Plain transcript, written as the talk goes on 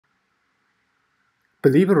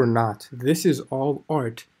Believe it or not, this is all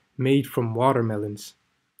art made from watermelons.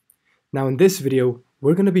 Now in this video,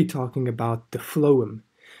 we're going to be talking about the phloem.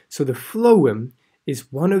 So the phloem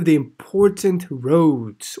is one of the important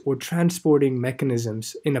roads or transporting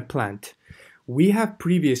mechanisms in a plant. We have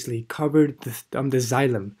previously covered the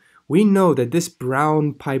xylem. We know that this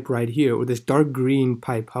brown pipe right here, or this dark green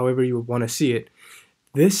pipe, however you want to see it,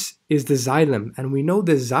 this is the xylem, and we know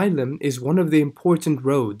the xylem is one of the important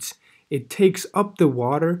roads. It takes up the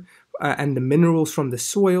water and the minerals from the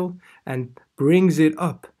soil and brings it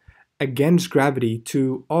up against gravity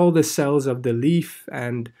to all the cells of the leaf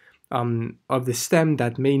and of the stem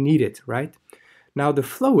that may need it, right? Now the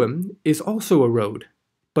phloem is also a road,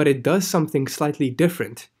 but it does something slightly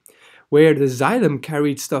different. Where the xylem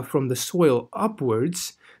carried stuff from the soil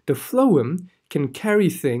upwards, the phloem can carry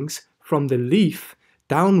things from the leaf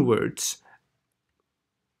downwards.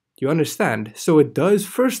 You understand? So it does,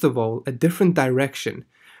 first of all, a different direction.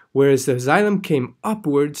 Whereas the xylem came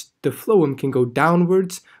upwards, the phloem can go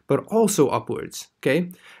downwards, but also upwards,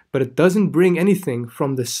 okay? But it doesn't bring anything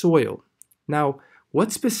from the soil. Now,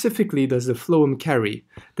 what specifically does the phloem carry?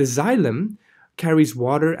 The xylem carries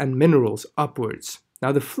water and minerals upwards.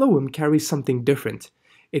 Now, the phloem carries something different.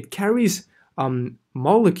 It carries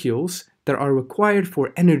molecules that are required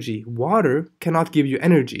for energy. Water cannot give you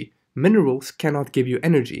energy. Minerals cannot give you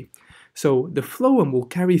energy. So the phloem will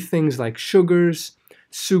carry things like sugars,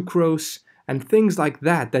 sucrose, and things like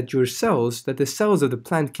that that the cells of the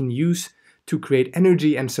plant can use to create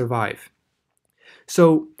energy and survive.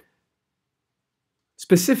 So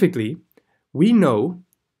specifically, we know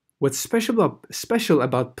what's special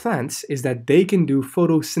about plants is that they can do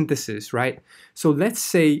photosynthesis, right? So let's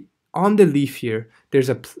say on the leaf here, there's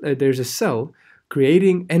a cell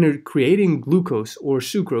creating glucose or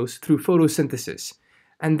sucrose through photosynthesis.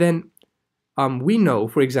 And then we know,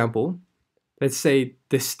 for example, let's say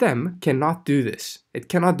the stem cannot do this. It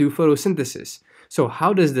cannot do photosynthesis. So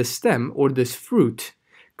how does the stem or this fruit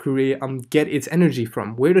get its energy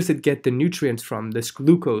from? Where does it get the nutrients from, this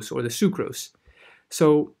glucose or the sucrose?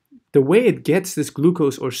 So the way it gets this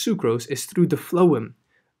glucose or sucrose is through the phloem,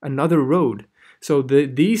 another road. So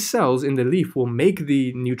these cells in the leaf will make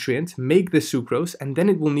the nutrient, make the sucrose, and then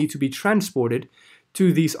it will need to be transported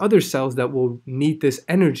to these other cells that will need this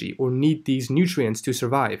energy or need these nutrients to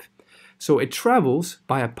survive. So it travels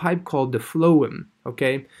by a pipe called the phloem,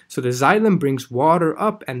 okay? So the xylem brings water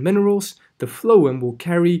up and minerals. The phloem will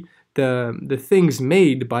carry the things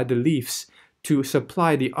made by the leaves to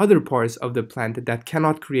supply the other parts of the plant that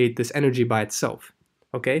cannot create this energy by itself.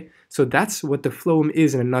 Okay, so that's what the phloem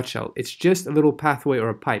is in a nutshell. It's just a little pathway or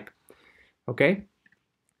a pipe. Okay,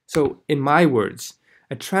 so in my words,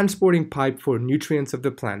 a transporting pipe for nutrients of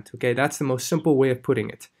the plant. Okay, that's the most simple way of putting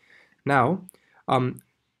it. Now,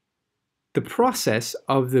 the process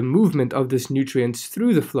of the movement of these nutrients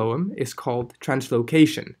through the phloem is called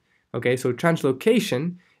translocation. Okay, so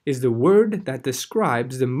translocation is the word that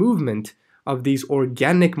describes the movement of these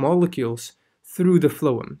organic molecules through the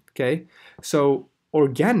phloem. Okay, so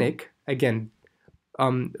organic, again,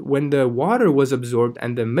 when the water was absorbed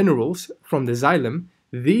and the minerals from the xylem,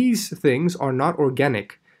 these things are not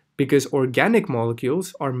organic because organic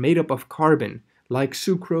molecules are made up of carbon, like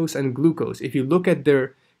sucrose and glucose. If you look at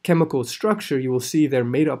their chemical structure, you will see they're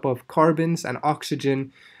made up of carbons and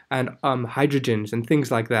oxygen and hydrogens and things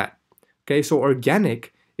like that. Okay, so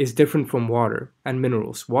organic is different from water and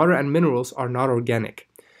minerals. Water and minerals are not organic.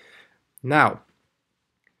 Now,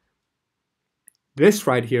 this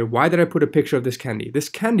right here, why did I put a picture of this candy? This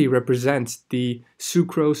candy represents the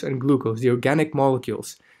sucrose and glucose, the organic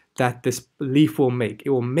molecules that this leaf will make. It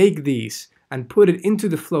will make these and put it into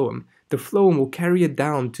the phloem. The phloem will carry it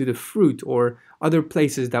down to the fruit or other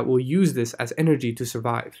places that will use this as energy to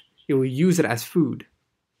survive. It will use it as food.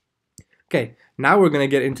 Okay, now we're going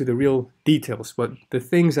to get into the real details, but the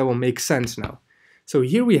things that will make sense now. So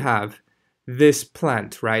here we have this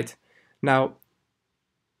plant, right? Now,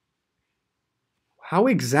 how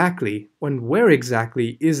exactly and where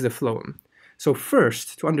exactly is the phloem? So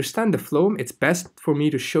first, to understand the phloem, it's best for me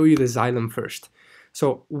to show you the xylem first.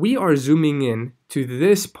 So we are zooming in to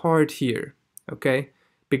this part here, okay?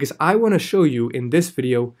 Because I want to show you in this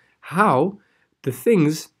video how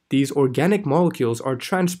these organic molecules are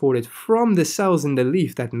transported from the cells in the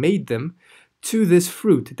leaf that made them to this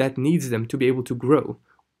fruit that needs them to be able to grow,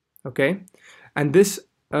 okay? And this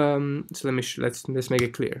so let's make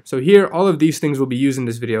it clear. So here, all of these things will be used in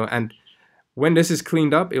this video, and when this is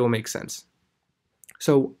cleaned up, it will make sense.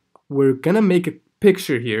 So we're gonna make a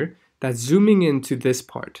picture here that's zooming into this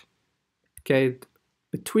part, okay,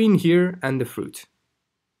 between here and the fruit.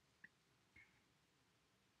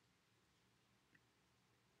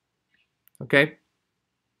 okay?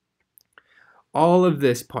 All of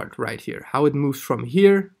this part right here, how it moves from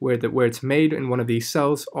here, where it's made in one of these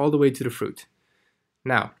cells, all the way to the fruit.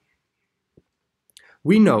 Now,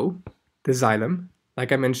 we know the xylem,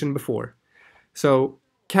 like I mentioned before, so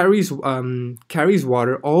carries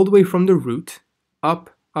water all the way from the root up,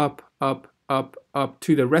 up, up, up, up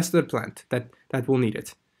to the rest of the plant that will need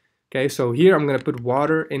it. Okay, so here I'm going to put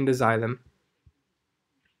water in the xylem,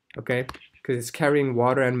 okay, because it's carrying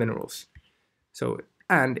water and minerals. So,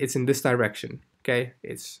 and it's in this direction, okay,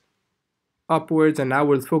 it's upwards, and now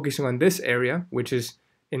we're focusing on this area, which is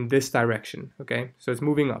in this direction, okay, so it's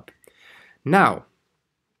moving up. Now,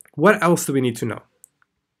 what else do we need to know?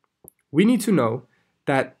 We need to know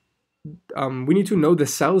that we need to know the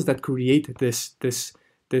cells that create this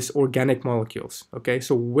organic molecules, okay,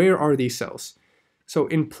 so where are these cells? So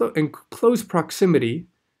in close proximity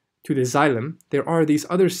to the xylem, there are these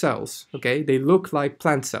other cells, okay? They look like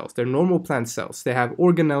plant cells. They're normal plant cells. They have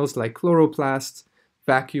organelles like chloroplasts,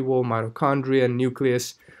 vacuole, mitochondria,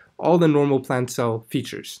 nucleus, all the normal plant cell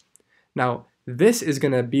features. Now, this is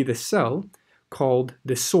going to be the cell called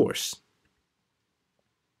the source,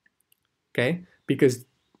 okay? Because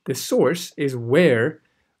the source is where,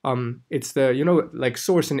 it's the, you know, like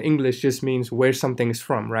source in English just means where something is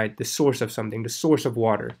from, right? The source of something, the source of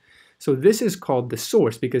water. So this is called the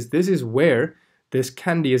source because this is where this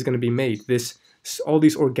candy is going to be made, all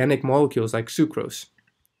these organic molecules like sucrose.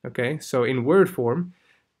 Okay, so in word form,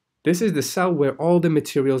 this is the cell where all the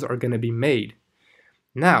materials are going to be made.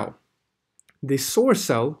 Now, the source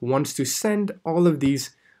cell wants to send all of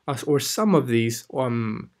these, or some of these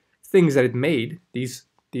things that it made, these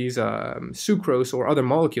sucrose or other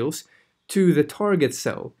molecules, to the target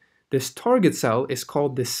cell. This target cell is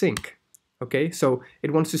called the sink. Okay, so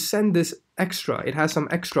it wants to send this extra. It has some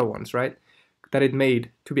extra ones, right, that it made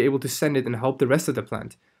to be able to send it and help the rest of the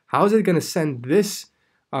plant. How is it going to send this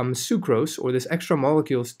sucrose or this extra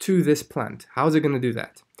molecules to this plant? How is it going to do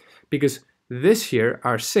that? Because this here,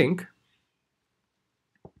 our sink,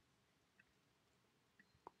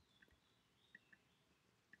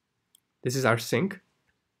 this is our sink.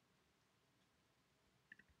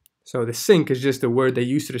 So the sink is just a word they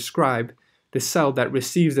use to describe the cell that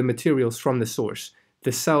receives the materials from the source,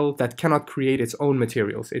 the cell that cannot create its own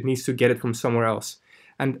materials. It needs to get it from somewhere else.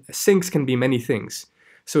 And sinks can be many things.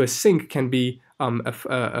 So a sink can be a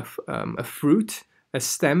fruit, a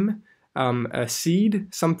stem, a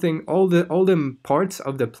seed, something, all the parts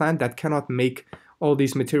of the plant that cannot make all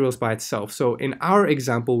these materials by itself. So in our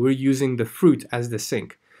example, we're using the fruit as the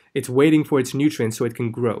sink. It's waiting for its nutrients so it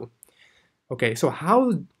can grow. Okay, so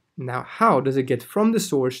how does it get from the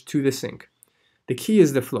source to the sink? The key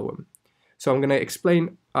is the phloem. So I'm going to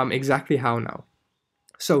explain exactly how now.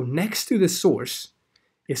 So next to the source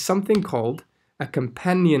is something called a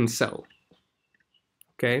companion cell.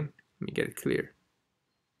 Okay, let me get it clear.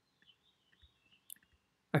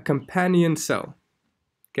 A companion cell.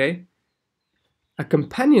 Okay, a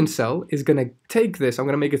companion cell is going to take this. I'm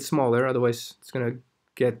going to make it smaller, otherwise it's going to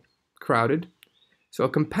get crowded. So a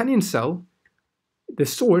companion cell, the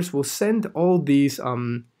source will send all these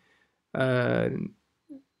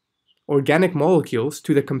organic molecules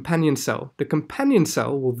to the companion cell. The companion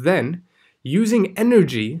cell will then, using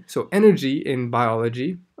energy, so energy in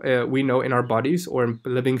biology, we know in our bodies or in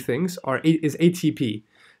living things, is ATP.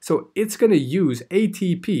 So it's going to use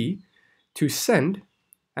ATP to send,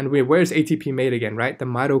 and where's ATP made again, right? The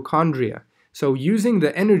mitochondria. So using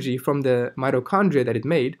the energy from the mitochondria that it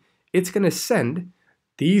made, it's going to send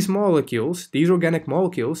these molecules, these organic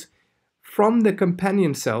molecules, from the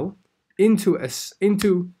companion cell into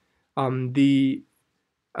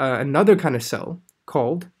another kind of cell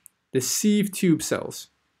called the sieve tube cells.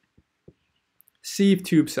 Sieve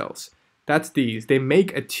tube cells. That's these. They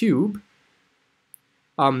make a tube.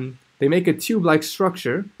 They make a tube-like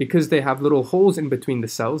structure because they have little holes in between the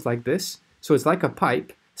cells like this. So it's like a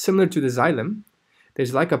pipe, similar to the xylem.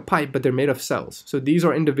 There's like a pipe, but they're made of cells. So these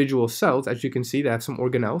are individual cells. As you can see, they have some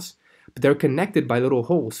organelles, but they're connected by little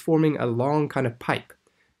holes, forming a long kind of pipe.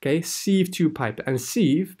 Okay, sieve tube pipe. And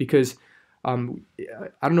sieve, because I don't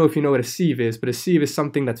know if you know what a sieve is, but a sieve is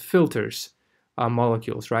something that filters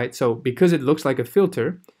molecules, right? So because it looks like a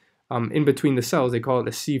filter in between the cells, they call it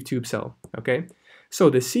a sieve tube cell. Okay, so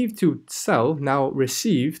the sieve tube cell now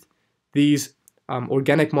received these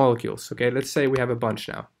organic molecules. Okay, let's say we have a bunch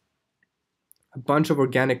now. A bunch of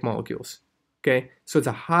organic molecules. Okay, so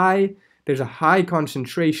there's a high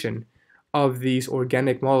concentration of these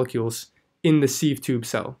organic molecules in the sieve tube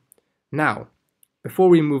cell. Now, before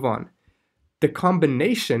we move on, the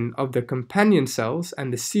combination of the companion cells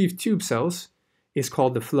and the sieve tube cells is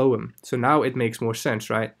called the phloem. So now it makes more sense,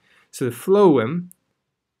 right? So the phloem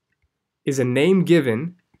is a name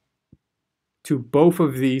given to both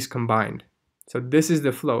of these combined. So this is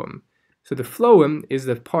the phloem. So the phloem is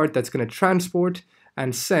the part that's going to transport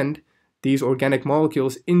and send these organic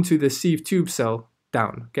molecules into the sieve tube cell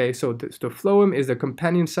down. Okay, so the phloem is the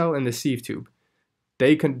companion cell in the sieve tube.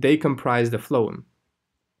 They comprise the phloem.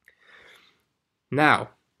 Now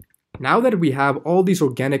that we have all these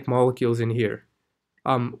organic molecules in here,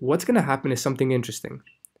 what's going to happen is something interesting.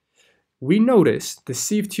 We notice the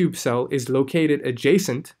sieve tube cell is located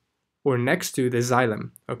adjacent or next to the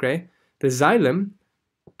xylem. Okay, the xylem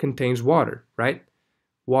contains water, right?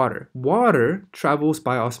 Water travels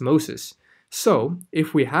by osmosis. So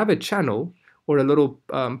if we have a channel or a little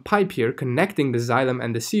pipe here connecting the xylem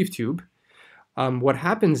and the sieve tube, what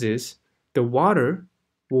happens is the water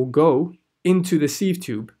will go into the sieve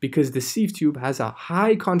tube because the sieve tube has a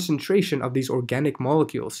high concentration of these organic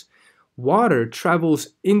molecules. Water travels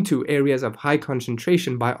into areas of high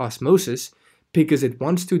concentration by osmosis because it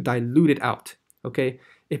wants to dilute it out. Okay,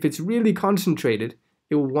 if it's really concentrated,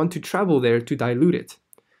 it will want to travel there to dilute it.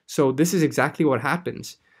 So this is exactly what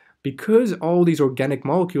happens. Because all these organic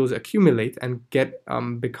molecules accumulate and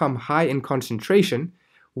become high in concentration,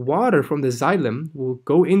 water from the xylem will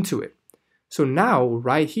go into it. So now,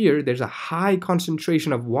 right here, there's a high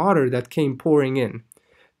concentration of water that came pouring in.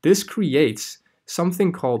 This creates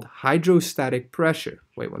something called hydrostatic pressure.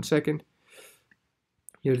 Wait 1 second.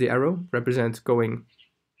 Here's the arrow, represents going.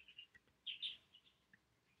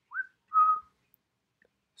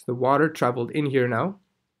 So the water traveled in here now.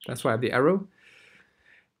 That's why I have the arrow.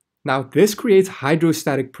 Now this creates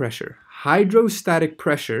hydrostatic pressure. Hydrostatic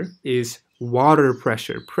pressure is water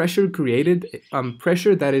pressure. Pressure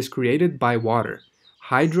that is created by water.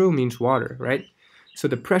 Hydro means water, right? So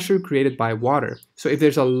the pressure created by water. So if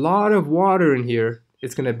there's a lot of water in here,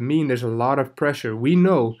 it's going to mean there's a lot of pressure. We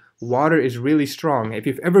know water is really strong. If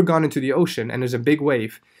you've ever gone into the ocean and there's a big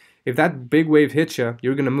wave, if that big wave hits you,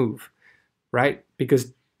 you're going to move, right?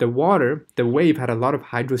 Because the wave had a lot of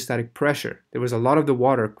hydrostatic pressure. There was a lot of the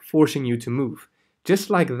water forcing you to move. Just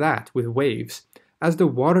like that with waves, as the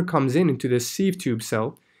water comes into the sieve tube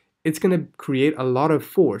cell, it's going to create a lot of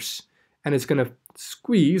force and it's going to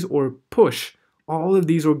squeeze or push all of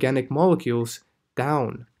these organic molecules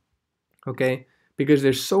down. Okay? Because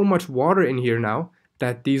there's so much water in here now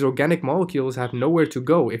that these organic molecules have nowhere to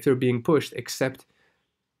go if they're being pushed except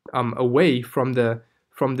away from the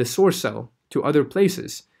source cell to other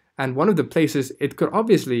places. And one of the places, it could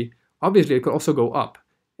obviously it could also go up.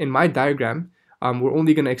 In my diagram, we're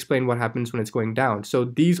only going to explain what happens when it's going down. So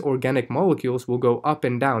these organic molecules will go up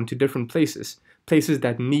and down to different places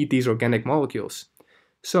that need these organic molecules.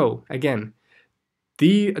 So again,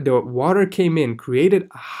 the water came in, created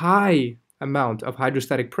a high amount of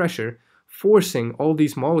hydrostatic pressure, forcing all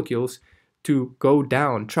these molecules to go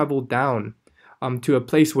down, travel down to a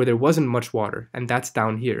place where there wasn't much water, and that's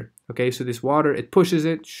down here. Okay, so this water, it pushes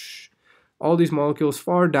it, all these molecules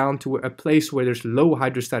far down to a place where there's low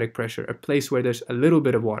hydrostatic pressure, a place where there's a little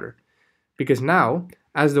bit of water. Because now,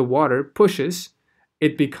 as the water pushes,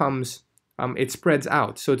 it becomes, it spreads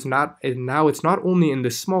out. So it's not only in the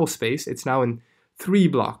small space, it's now in 3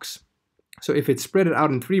 blocks. So if it's spread out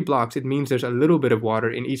in 3 blocks, it means there's a little bit of water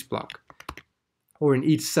in each block, or in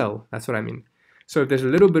each cell, that's what I mean. So if there's a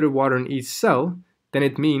little bit of water in each cell, then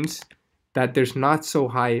it means that there's not so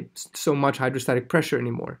much hydrostatic pressure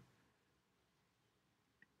anymore.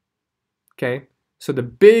 Okay, so the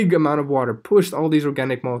big amount of water pushed all these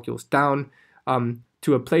organic molecules down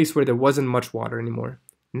to a place where there wasn't much water anymore.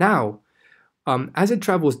 Now, as it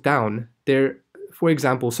travels down, for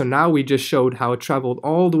example, so now we just showed how it traveled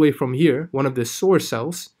all the way from here, one of the source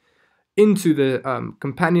cells, into the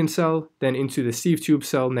companion cell, then into the sieve tube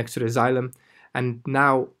cell next to the xylem, and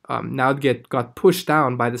now it got pushed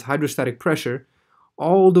down by this hydrostatic pressure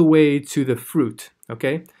all the way to the fruit.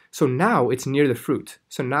 Okay, so now it's near the fruit.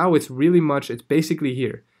 So now it's basically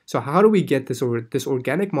here. So how do we get this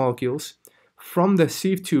organic molecules from the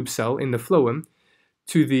sieve tube cell in the phloem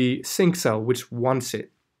to the sink cell, which wants it?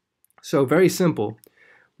 So very simple.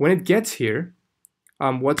 When it gets here,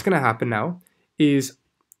 what's going to happen now is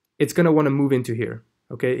it's going to want to move into here,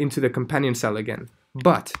 okay, into the companion cell again.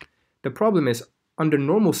 But the problem is, under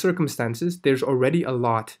normal circumstances, there's already a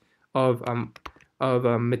lot of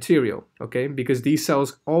material, okay, because these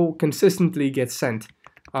cells all consistently get sent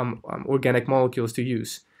organic molecules to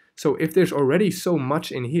use. So if there's already so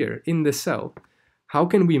much in here, in the cell, how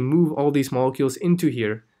can we move all these molecules into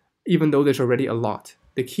here, even though there's already a lot?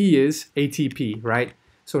 The key is ATP, right?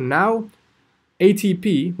 So now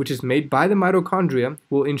ATP, which is made by the mitochondria,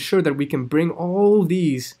 will ensure that we can bring all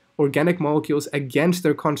these organic molecules against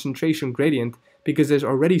their concentration gradient because there's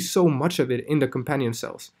already so much of it in the companion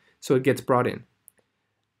cells. So it gets brought in.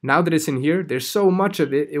 Now that it's in here, there's so much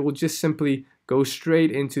of it, it will just simply go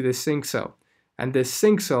straight into the sink cell. And this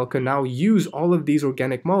sink cell can now use all of these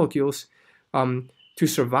organic molecules to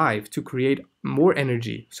survive, to create more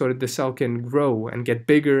energy so that the cell can grow and get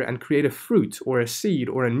bigger and create a fruit or a seed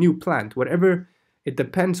or a new plant, whatever. It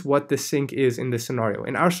depends what the sink is in this scenario.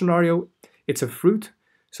 In our scenario, it's a fruit.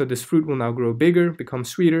 So this fruit will now grow bigger, become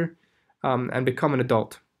sweeter, and become an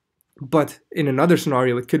adult. But in another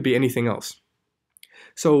scenario, it could be anything else.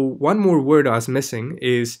 So one more word I was missing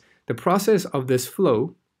is the process of this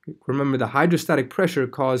flow. Remember, the hydrostatic pressure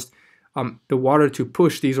caused the water to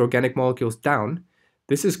push these organic molecules down.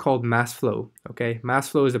 This is called mass flow. Okay, mass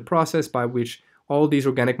flow is the process by which all these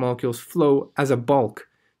organic molecules flow as a bulk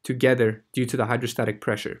together due to the hydrostatic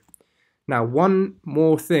pressure. Now, one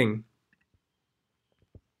more thing.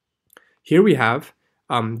 Here we have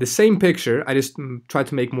the same picture. I just tried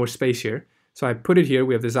to make more space here. So I put it here.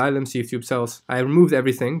 We have the xylem, sieve tube cells. I removed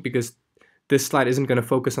everything because this slide isn't going to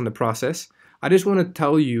focus on the process. I just want to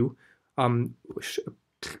tell you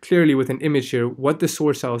clearly with an image here what the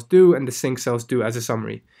source cells do and the sink cells do as a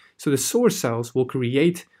summary. So the source cells will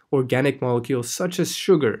create organic molecules such as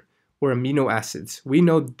sugar or amino acids. We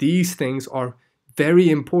know these things are very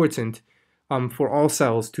important for all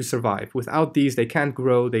cells to survive. Without these, they can't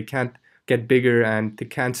grow, they can't get bigger, and they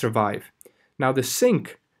can't survive. Now the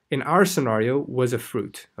sink in our scenario was a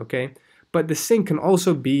fruit, okay? But the sink can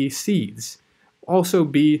also be seeds, also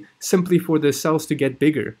be simply for the cells to get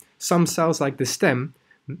bigger. Some cells like the stem,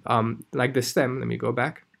 let me go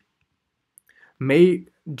back, may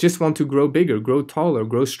just want to grow bigger, grow taller,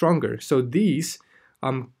 grow stronger. So these,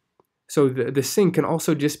 the sink can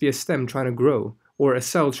also just be a stem trying to grow or a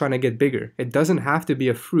cell trying to get bigger. It doesn't have to be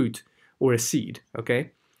a fruit or a seed,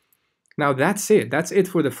 okay? Now that's it. That's it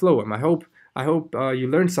for the phloem. I hope you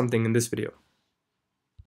learned something in this video.